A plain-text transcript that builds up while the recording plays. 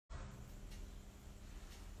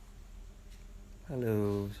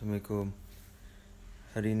Halo, Assalamualaikum.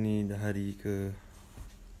 Hari ni dah hari ke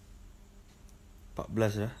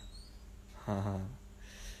 14 dah.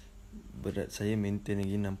 Berat saya maintain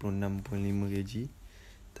lagi 66.5 kg.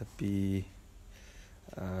 Tapi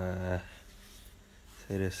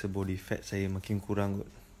saya rasa body fat saya makin kurang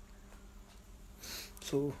kot.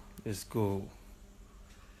 So, let's go.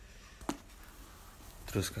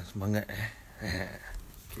 Teruskan semangat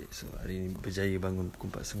Okay, so hari ni berjaya bangun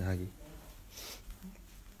pukul 4.30 pagi.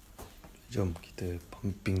 Jom kita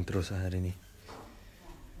pumping terus hari ni.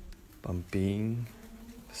 Pumping.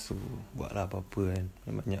 So buatlah apa-apa kan.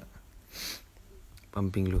 Banyak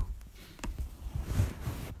pumping dulu.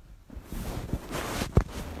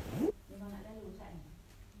 Memang nak lalu Ustaz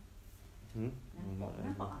ni? Nampak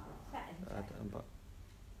Ustaz ni? Tak nampak.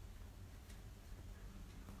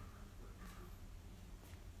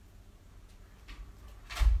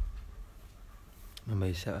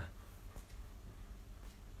 Nampak isap lah.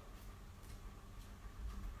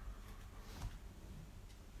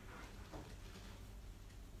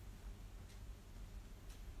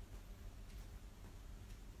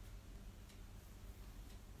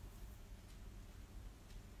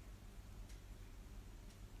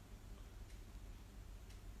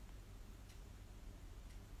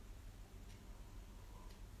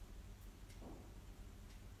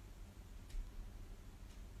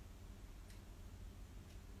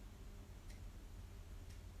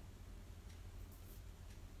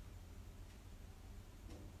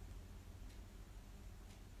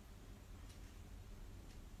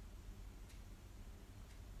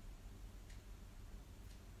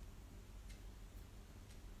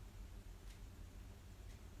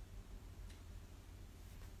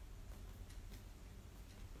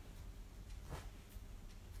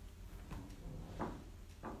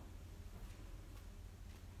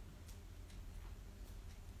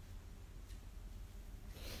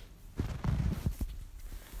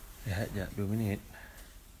 Rehat jap 2 minit.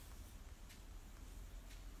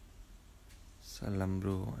 Salam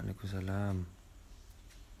bro. Waalaikumsalam.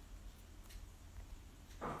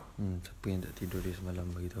 Siapa yang tak tidur dari semalam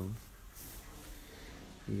bagi tahu.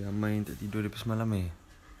 Ramai yang tak tidur dari semalam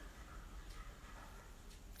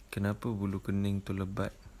Kenapa bulu kening tu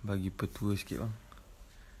lebat? Bagi petua sikit bang.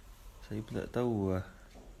 Saya pun tak tahu lah.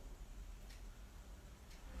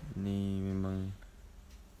 Ni memang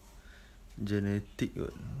genetik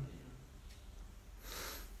kot.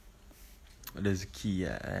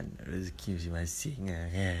 Rezeki lah kan. Rezeki masing-masing lah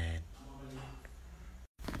kan.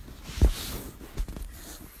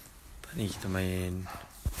 Lepas ni kita main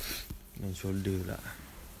shoulder pula.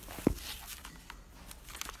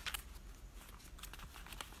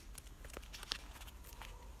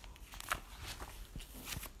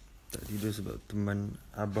 Tak tidur sebab teman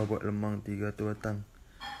Abah buat lemang 300 batang.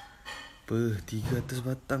 300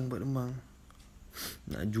 batang buat lemang.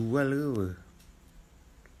 Nak jual ke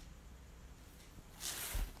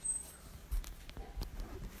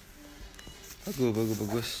apa?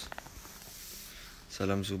 Bagus.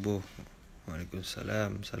 Salam subuh.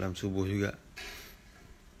 Waalaikumsalam. Salam subuh juga.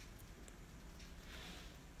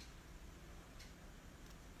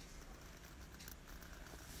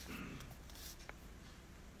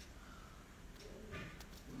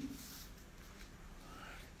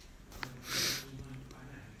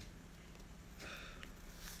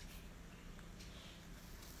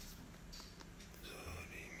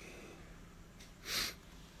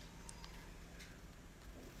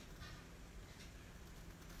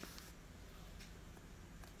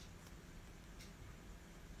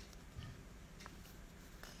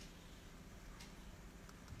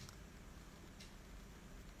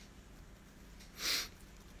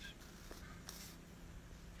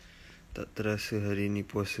 Tak terasa hari ni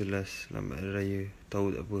puasa last lambat raya.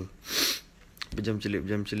 Tahu tak apa. Berjam celik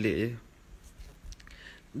je.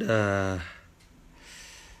 Dah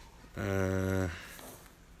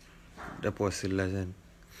puasa last kan.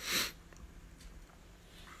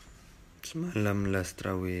 Semalam last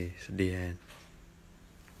tarawih. Sedih kan.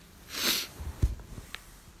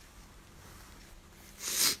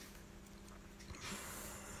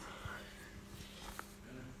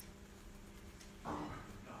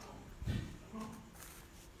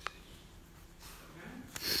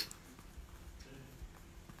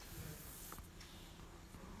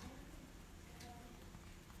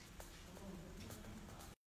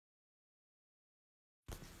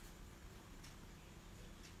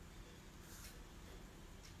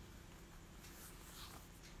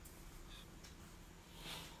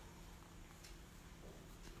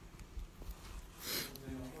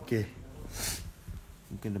 Okay.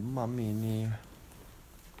 Mungkin demam ni.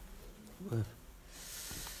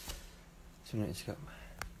 Macam nak cakap,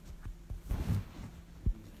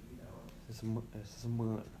 Sesema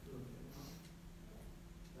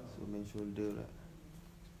so main shoulder pula.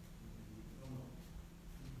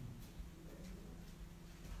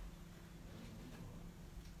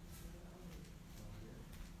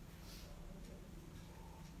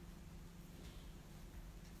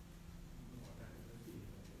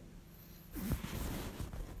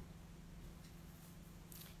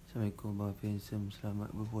 Assalamualaikum Abang Handsome.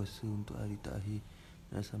 Selamat berpuasa untuk hari terakhir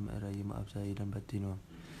dan selamat hari raya. Maaf saya dan batin awak.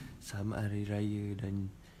 Selamat hari raya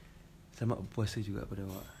dan selamat berpuasa juga pada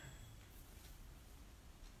awak.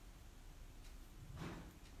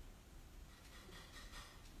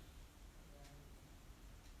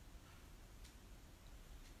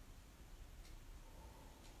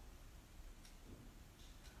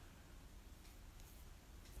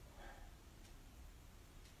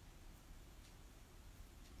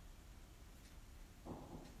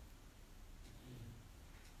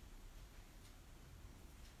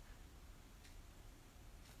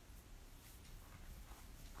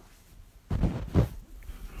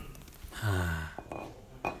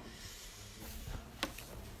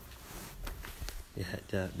 Ya,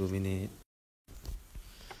 sekejap 2 minit.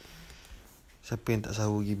 Siapa yang tak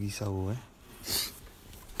sahur pergi sahur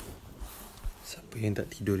Siapa yang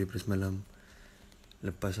tak tidur daripada semalam,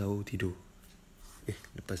 lepas sahur tidur,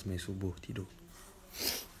 lepas main subuh tidur.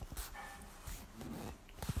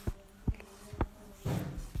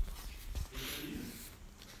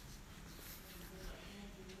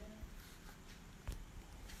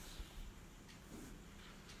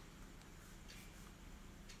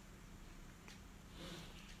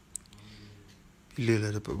 Bila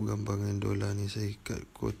lah dapat bergambar dengan dolar ni? Saya kat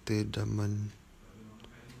kota Daman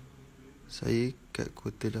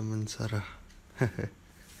Sarah.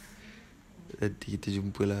 Nanti kita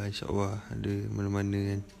jumpa lah, insyaAllah. Ada mana-mana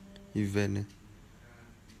kan event ni.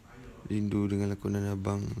 Rindu dengan lakonan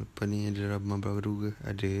abang. Lepas ni ada drama baru ke?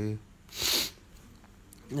 Ada.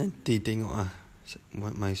 Nanti tengok lah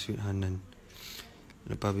My Sweet Hanan.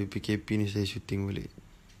 Lepas habis PKP ni saya syuting balik.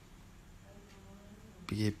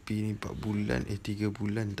 PKP ni 4 bulan 3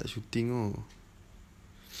 bulan tak syuting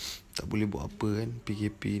tak boleh buat apa kan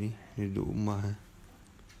PKP ni. Duduk rumah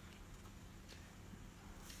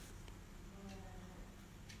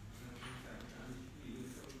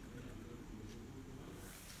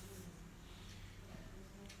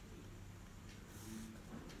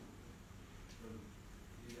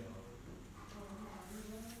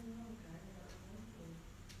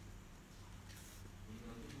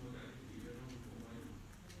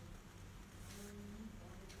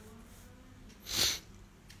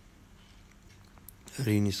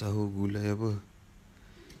Hari ni sahur gulai apa?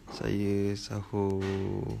 Saya sahur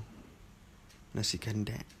nasi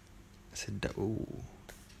kandak. Sedap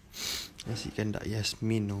nasi kandak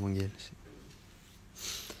Yasmin orang panggil.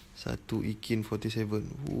 1 Ikin 47.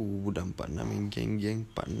 Budak 46 yang geng-geng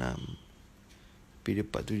 46. Tapi dia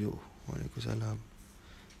 47. Waalaikumsalam.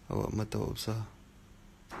 Awak mata awak besar.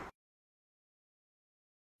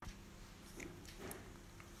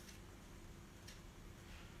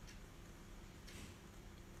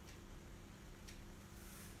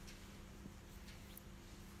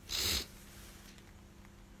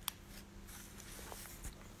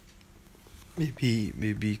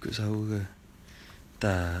 Baby ikut sahur ke?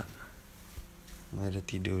 Tak. Mai dah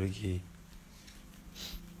tidur lagi.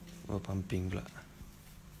 Pumping pula.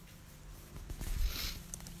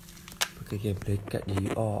 Pakai game dekat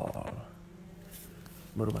je.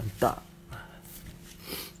 Baru mantap.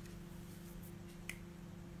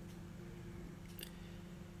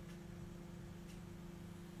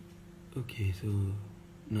 Okay, so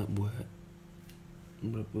nak buat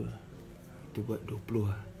berapa? Kita buat 20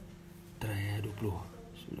 lah. Try 20.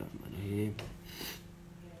 Bismillahirrahmanirrahim.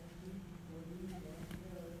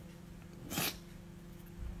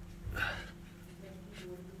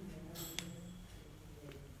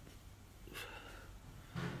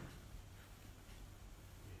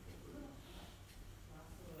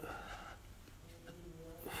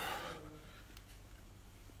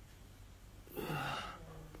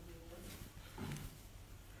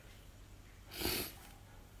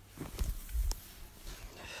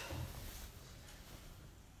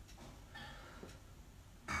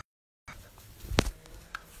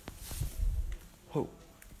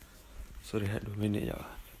 So rehat 2 minit je.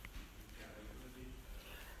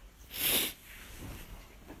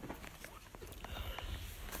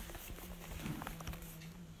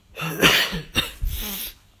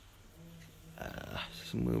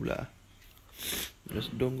 Semua pula. Dah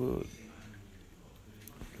sedong kot.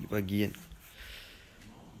 Pagi kan.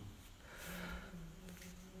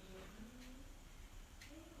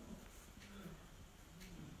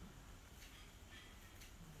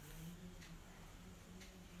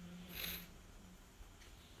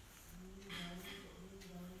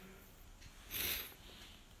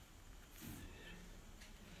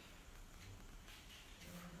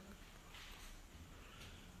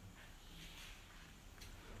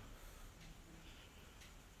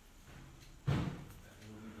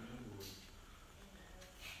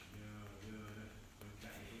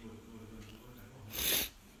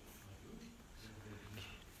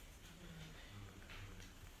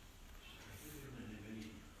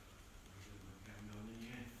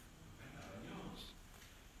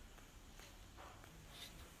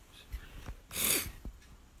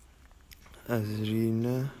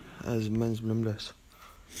 Azrina Azman 19.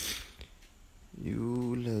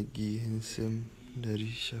 You lagi handsome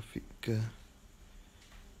dari Syafiqah.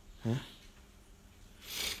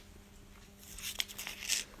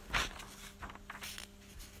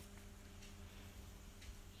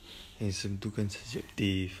 Handsome tu kan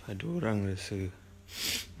subjektif. Ada orang rasa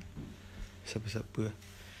siapa-siapa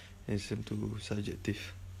handsome tu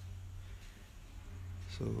subjektif.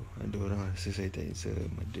 So ada orang rasa saya tak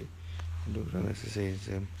handsome, ada orang rasa saya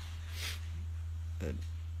handsome.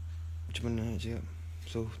 Macam mana nak cakap?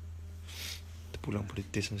 So terpulang pada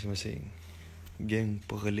taste masing-masing. Geng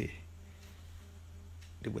perleh,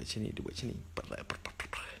 dia buat macam ni, dia buat macam ni.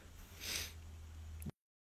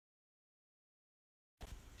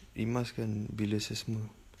 Rimaskan bila sesama.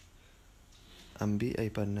 Ambil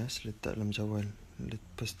air panas, letak dalam cawan.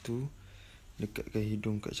 Lepas tu dekatkan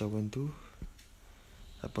hidung kat cawan tu.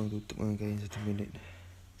 Abang tutup dengan kain 1 minit.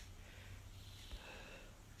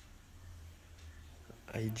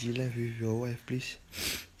 IG live with your wife please.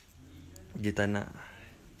 Dia tak nak.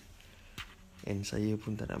 And saya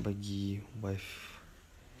pun tak nak bagi wife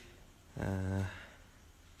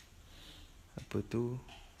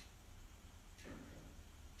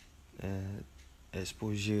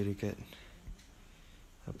exposure dekat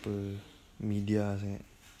media sangat.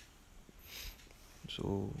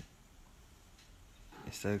 So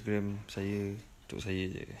Instagram saya untuk saya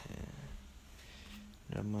je.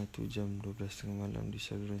 Drama tu jam 12.30 malam di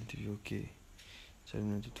saluran TV OK. Cara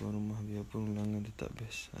menantu tuan rumah biarpun ulangan tetap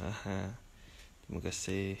best. Terima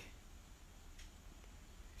kasih.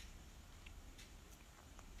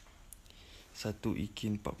 Satu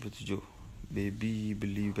Ikin 47. Baby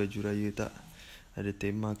beli baju raya tak? Ada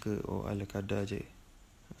tema ke? Ala kadar je.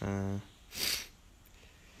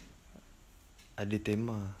 Ada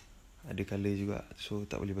tema, ada colour juga. So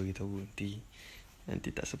tak boleh bagi tahu nanti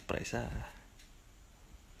tak surprise lah.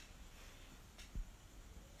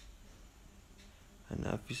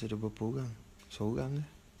 Anak Hafidz ada berapa orang? Seorang ke?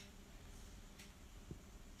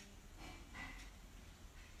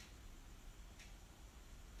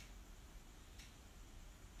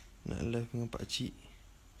 Nak live dengan pakcik.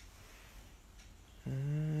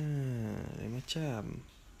 Lain macam.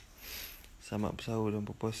 Selamat bersahur dan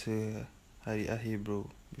berpuasa hari akhir bro,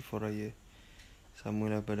 before raya.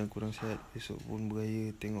 Samalah badan kurang sihat. Esok pun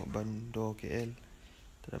beraya. Tengok bandar KL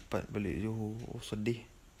tak dapat balik Johor. Sedih.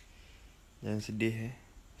 Jangan sedih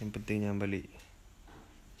Yang penting jangan balik.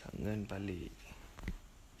 Jangan balik.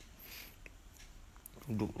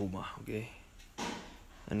 Duduk rumah, okay?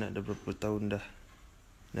 Anak dah berapa tahun dah?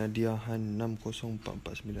 Nadia Han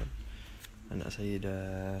 60449. Anak saya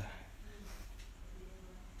dah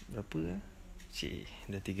berapa dah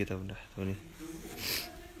 3 tahun dah tahun ni.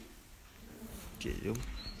 Okay, jom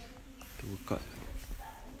kita buka.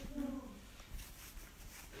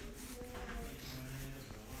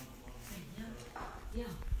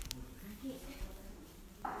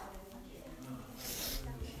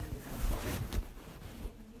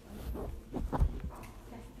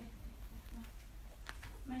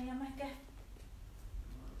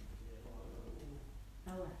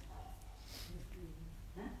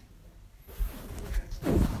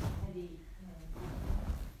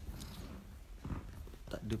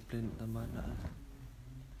 Tak ada plan tambah anak.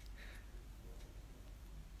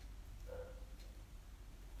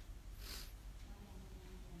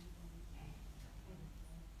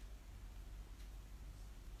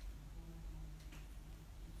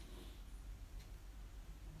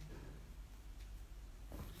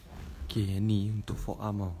 Okay, yang ni untuk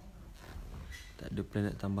forearm tau. Tak ada plan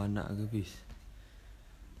nak tambah anak ke bis?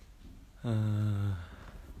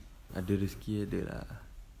 Ada rezeki ada lah.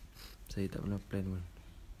 Saya tak pernah plan pun.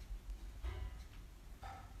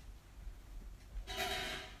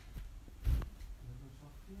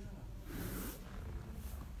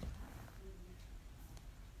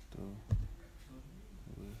 Tu.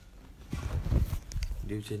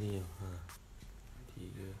 Dia macam ni tau.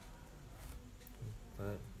 3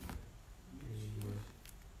 4 5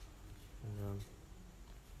 6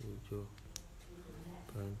 7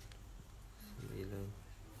 8 9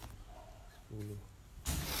 10.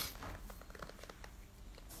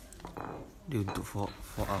 Dia untuk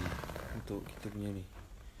forearm. Untuk kita punya ni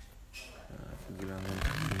pergelangan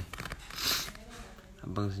ni.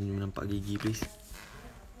 Abang senyum nampak gigi please.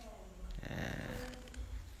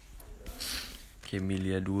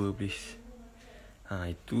 Camellia 2 please.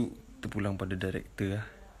 Itu terpulang pada director lah.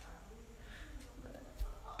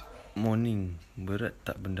 Morning. Berat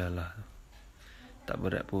tak benda lah. Tak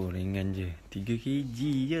berat pun, ringan je. 3 kg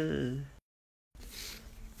je.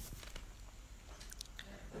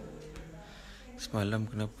 Semalam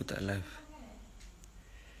kenapa tak live?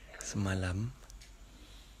 Semalam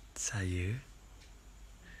saya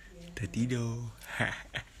tertidur.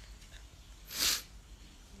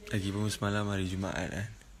 Lagipun semalam hari Jumaat kan.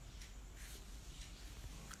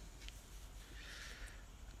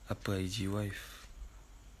 Apa IG wife?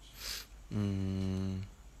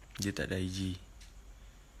 Dia tak ada IG.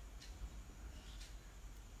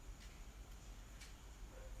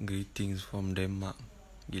 Greetings from Denmark.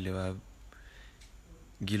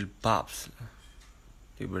 Gil Paps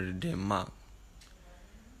daripada Denmark.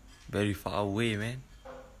 Very far away, man.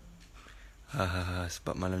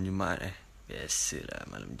 Sebab malam Jumaat Biasalah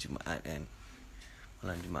malam Jumaat kan.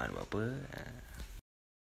 Malam Jumaat buat apa?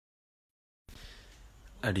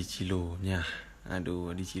 Adik Cilo nyah.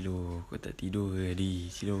 Aduh Adik Cilo, kau tak tidur ke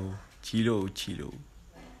Adik Cilo?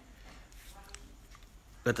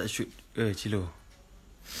 Kau tak shoot ke Cilo?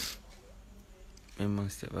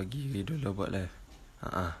 Memang setiap pagi Idola buat live.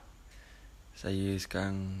 Saya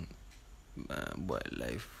sekarang buat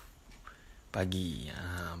live pagi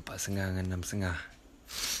 4.30 dengan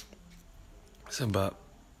 6.30. Sebab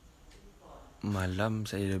malam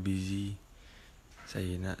saya dah busy.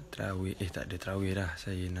 Saya nak terawih. Tak ada terawih dah.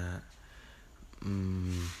 Saya nak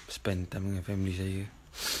spend time dengan family saya.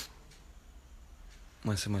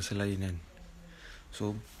 Masa-masa lain kan.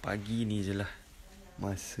 So pagi ni je lah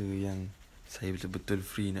masa yang saya betul-betul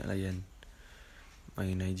free nak layan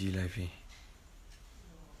main IG live ni.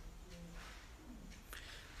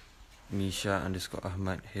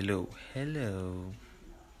 Misha_Ahmad. Hello.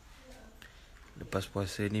 Lepas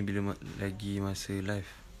puasa ni bila lagi masa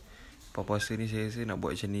live. Lepas puasa ni saya rasa nak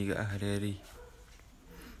buat macam ni ke hari-hari.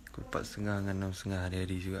 Pukul 4.30 dengan 6.30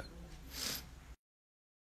 hari-hari juga.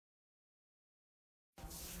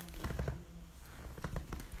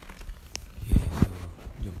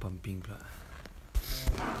 Jom pumping pula.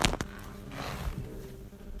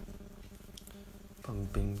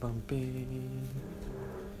 Pumping.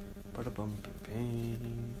 Pada pumping.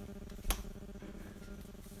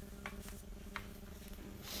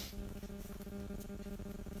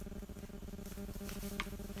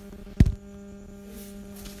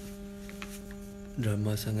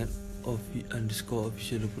 Drama sangat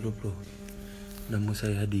 _official 2020. Nama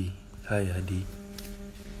saya Hadi. Hai Hadi.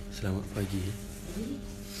 Selamat pagi.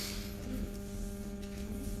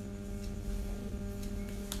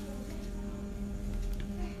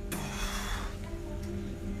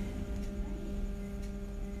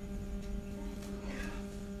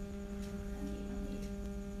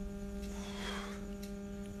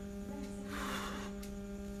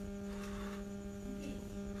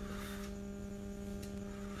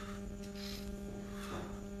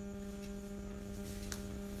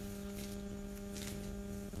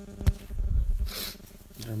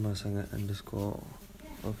 Drama sangat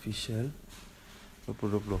 _official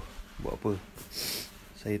 2020. Buat apa?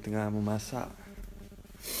 Saya tengah memasak.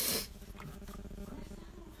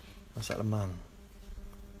 Masak lemang.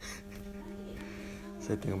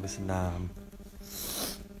 Saya tengah bersenam.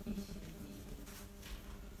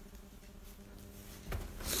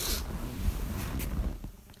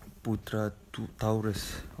 Putra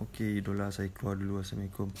Taurus. Okey, idola saya keluar dulu.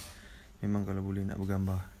 Assalamualaikum. Memang kalau boleh nak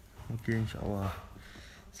bergambar. Okey, insyaAllah.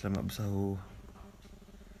 Selamat bersahur.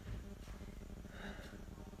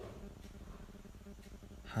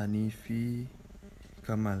 Hanifi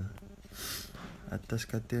Kamal. Atas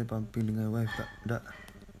katil pumping dengan wife tak?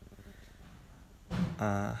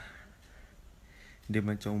 Dia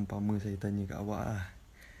macam umpama saya tanya kat awak lah.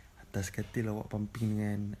 Atas katil awak pumping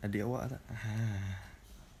dengan adik awak tak?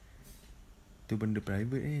 Tu benda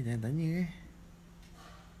private jangan tanya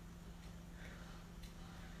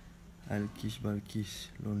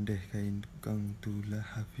Balkis londeh kain tukang tu lah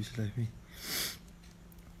Hafidz live ni.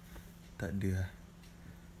 Tak ada lah.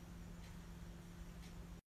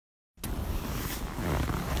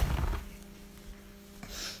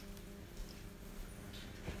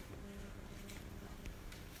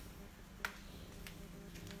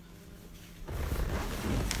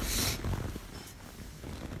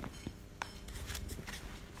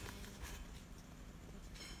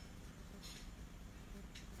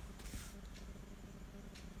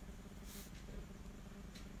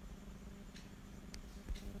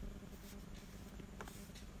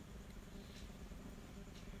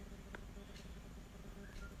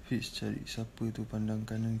 Hafidz cari siapa tu, pandang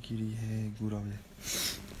kanan kiri gurau je.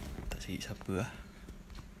 Tak cari siapa lah.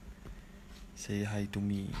 Say hi to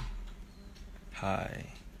me.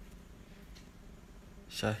 Hi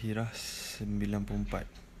Syahirah 94.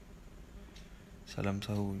 Salam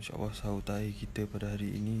sahur. InsyaAllah sahur terakhir kita pada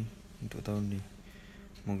hari ini untuk tahun ni.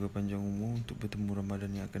 Semoga panjang umur untuk bertemu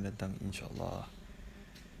Ramadan yang akan datang, InsyaAllah.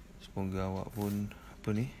 Semoga awak pun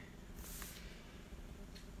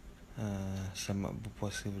Selamat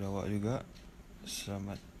berpuasa pada awak juga.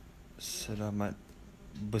 Selamat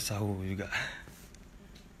bersahur juga.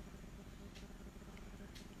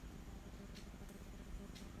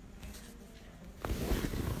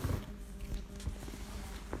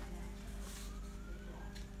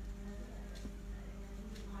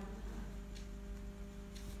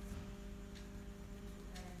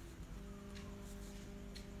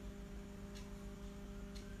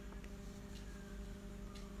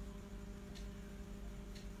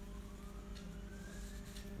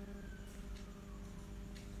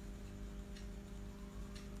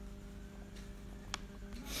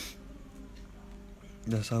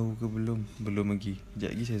 Dah sahur ke belum? Belum lagi.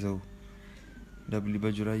 Sekejap lagi saya sahur. Dah beli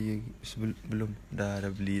baju raya belum? Dah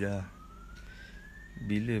beli dah.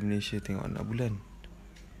 Bila Malaysia tengok anak bulan?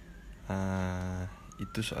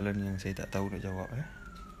 Itu soalan yang saya tak tahu nak jawab.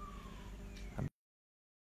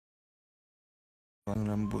 Abang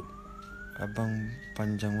rambut abang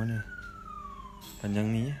panjang mana?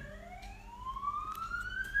 Panjang ni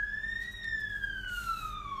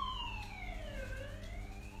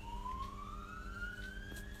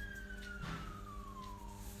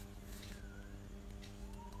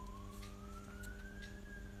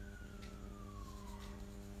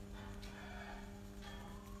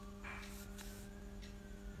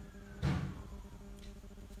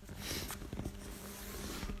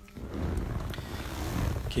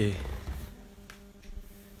Okay.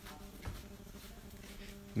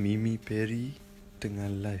 Mimi Perry tengah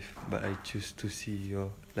live, but I choose to see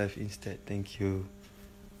your live instead. Thank you.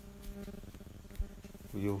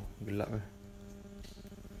 Yo, gelap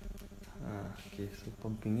okay, so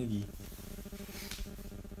pumping lagi.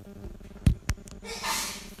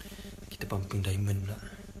 Kita pumping diamond pula.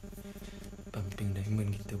 Pumping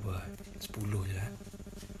diamond kita buat 10 je lah.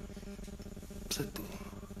 1.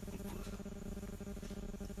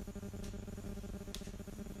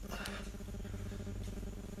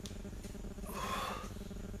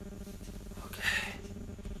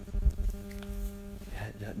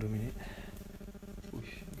 Sekejap 2 minit.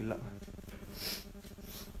 Uish, gelap.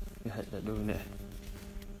 Sekejap 2 minit.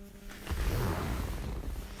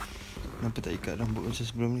 Kenapa tak ikat rambut macam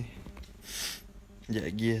sebelum ni? Sekejap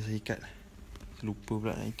lagi saya ikat. Lupa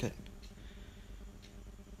pula nak ikat.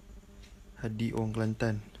 Hadi orang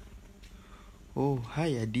Kelantan. Oh,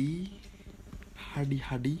 hai Hadi.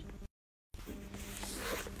 Hadi.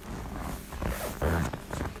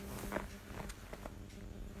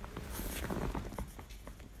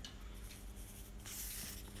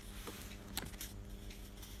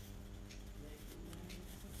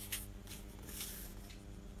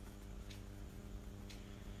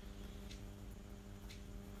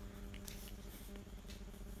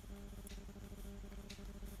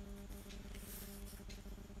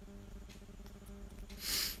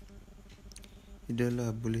 Dah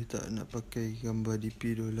lah, boleh tak nak pakai gambar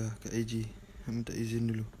DP dulu lah kat IG. Minta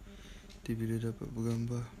izin dulu. Nanti bila dapat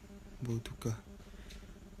bergambar baru tukar.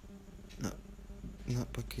 Nak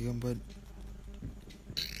pakai gambar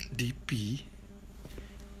DP.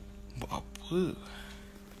 Buat apa?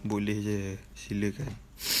 Boleh je, silakan.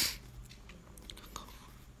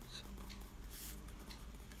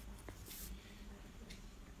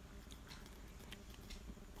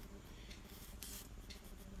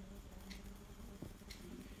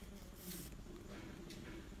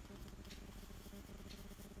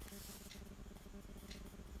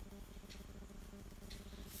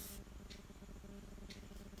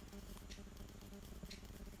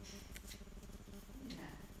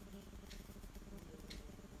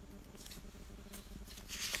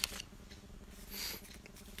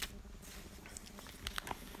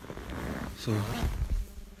 So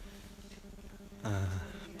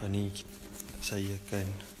apa ni, saya akan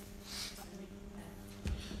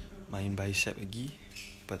main bicep lagi.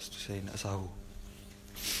 Lepas tu saya nak sahur.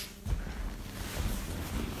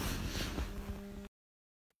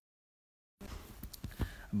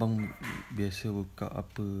 Abang biasa workout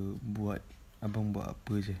apa buat? Abang buat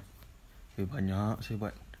apa je? Banyak saya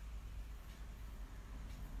buat.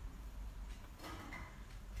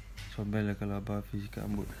 Sobel lah kalau Abang Hafidz ikat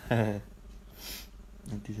rambut.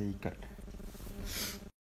 Nanti saya ikat.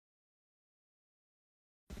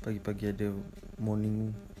 Pagi-pagi ada morning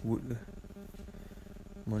wood ke?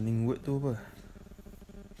 Morning wood tu apa?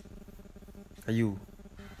 Kayu.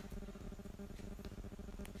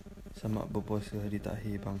 Selamat berpuasa hari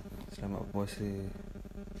takhir bang. Selamat berpuasa.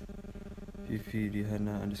 Fifi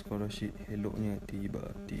Rihanna _Rashid. Eloknya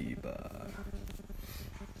tiba-tiba.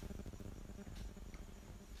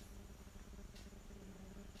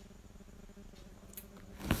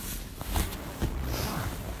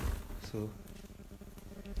 So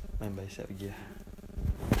Main bicep pergi lah.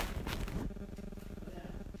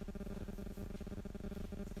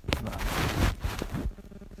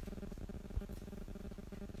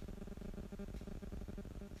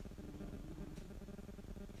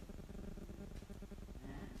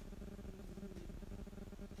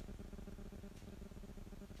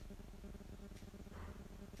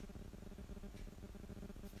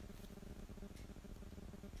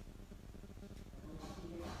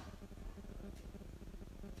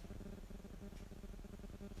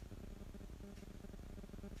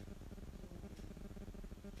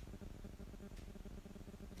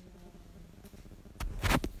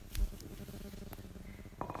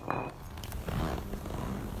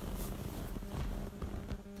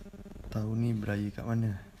 Tahun ni beraya kat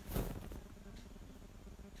mana?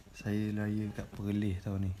 Saya raya kat Perlis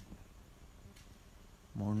tahun ni.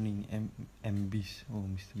 Morning Beast. Oh,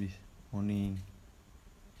 Mr. Beast. Morning.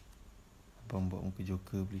 Abang buat muka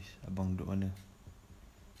joker please. Abang duduk mana?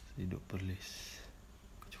 Saya duduk Perlis.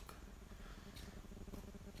 Muka joker.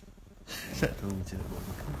 Tak tahu macam nak buat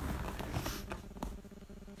muka.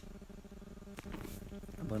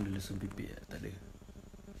 Abang dah lesung pipik tak? Tak ada.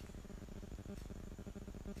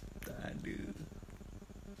 Tak ada.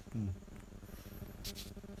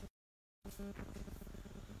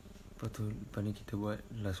 Lepas tu, lepas ni kita buat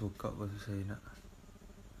last workout. Lepas tu saya nak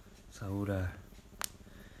sahur dah.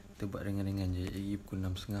 Kita buat ringan-ringan je. Lagi pukul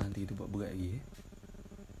 6.30 nanti kita buat berat lagi.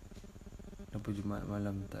 Kenapa Jumaat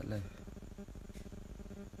malam tak live?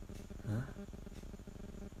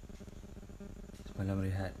 Semalam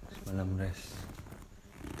rehat, semalam rest.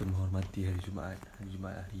 Kita menghormati hari Jumaat. Hari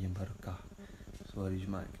Jumaat hari yang barakah. So hari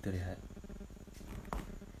Jumaat kita rehat.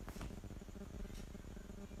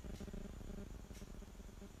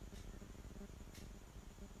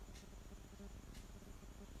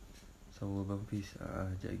 Sahur Abang Fiz.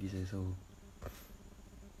 Sekejap lagi saya sahur.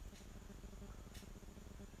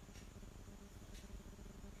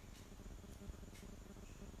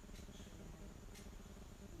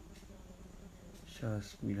 Syah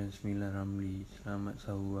 99 Ramli. Selamat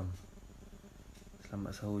sahur bang.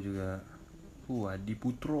 Selamat sahur juga. Adi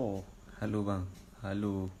Putro. Halo bang.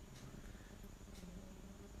 Halo.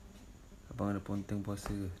 Abang ada ponteng puasa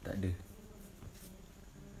ke? Tak ada.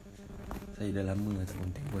 Saya dah lama tak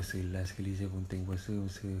ponteng puasa. Last kali saya ponteng puasa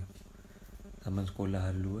masa zaman sekolah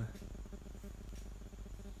dulu .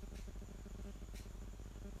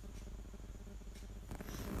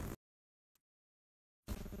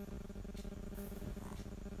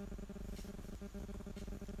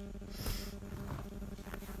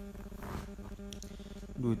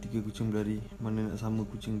 Dua tiga kucing berlari. Mana nak sama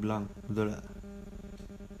kucing belang? Betul tak?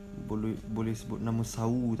 Boleh sebut nama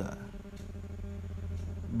Sau tak?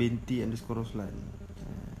 Binti _Roslan.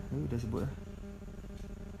 Dah sebut lah.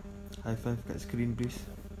 High five kat screen please.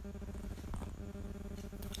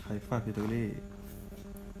 High five dia tak boleh.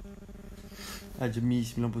 Ajmi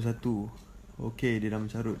 91. Okay, dia dah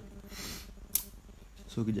mencarut.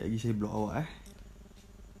 So kejap lagi saya block awak .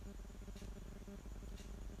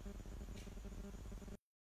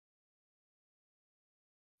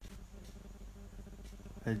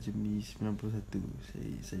 Ajmi 91.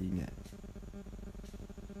 Saya ingat.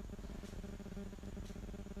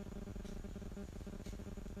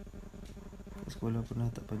 Sekolah pernah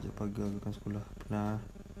tak panjat pagar ke sekolah? Pernah.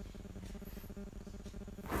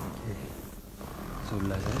 Okay. So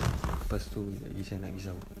last Lepas tu lagi saya nak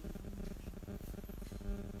risau.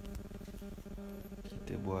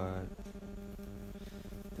 Kita buat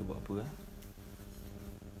apa lah?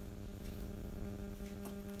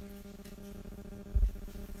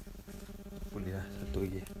 Boleh lah, satu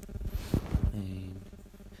lagi.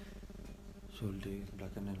 Shoulder sebelah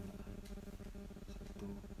kanan. 1,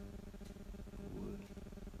 2,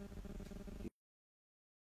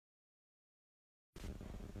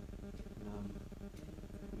 6,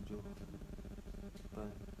 7,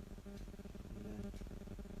 8, 9,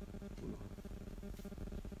 10. 1, 2,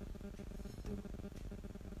 3,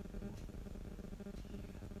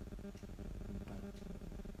 4,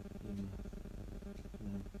 5,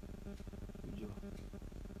 6, 7,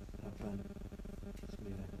 8,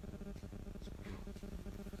 9,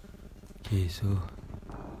 10.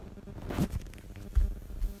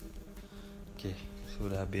 So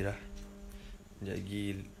dah habis dah. Sekejap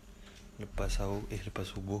lagi lepas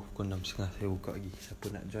subuh pukul 6.30 saya buka lagi. Siapa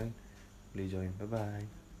nak join boleh join. Bye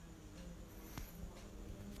bye.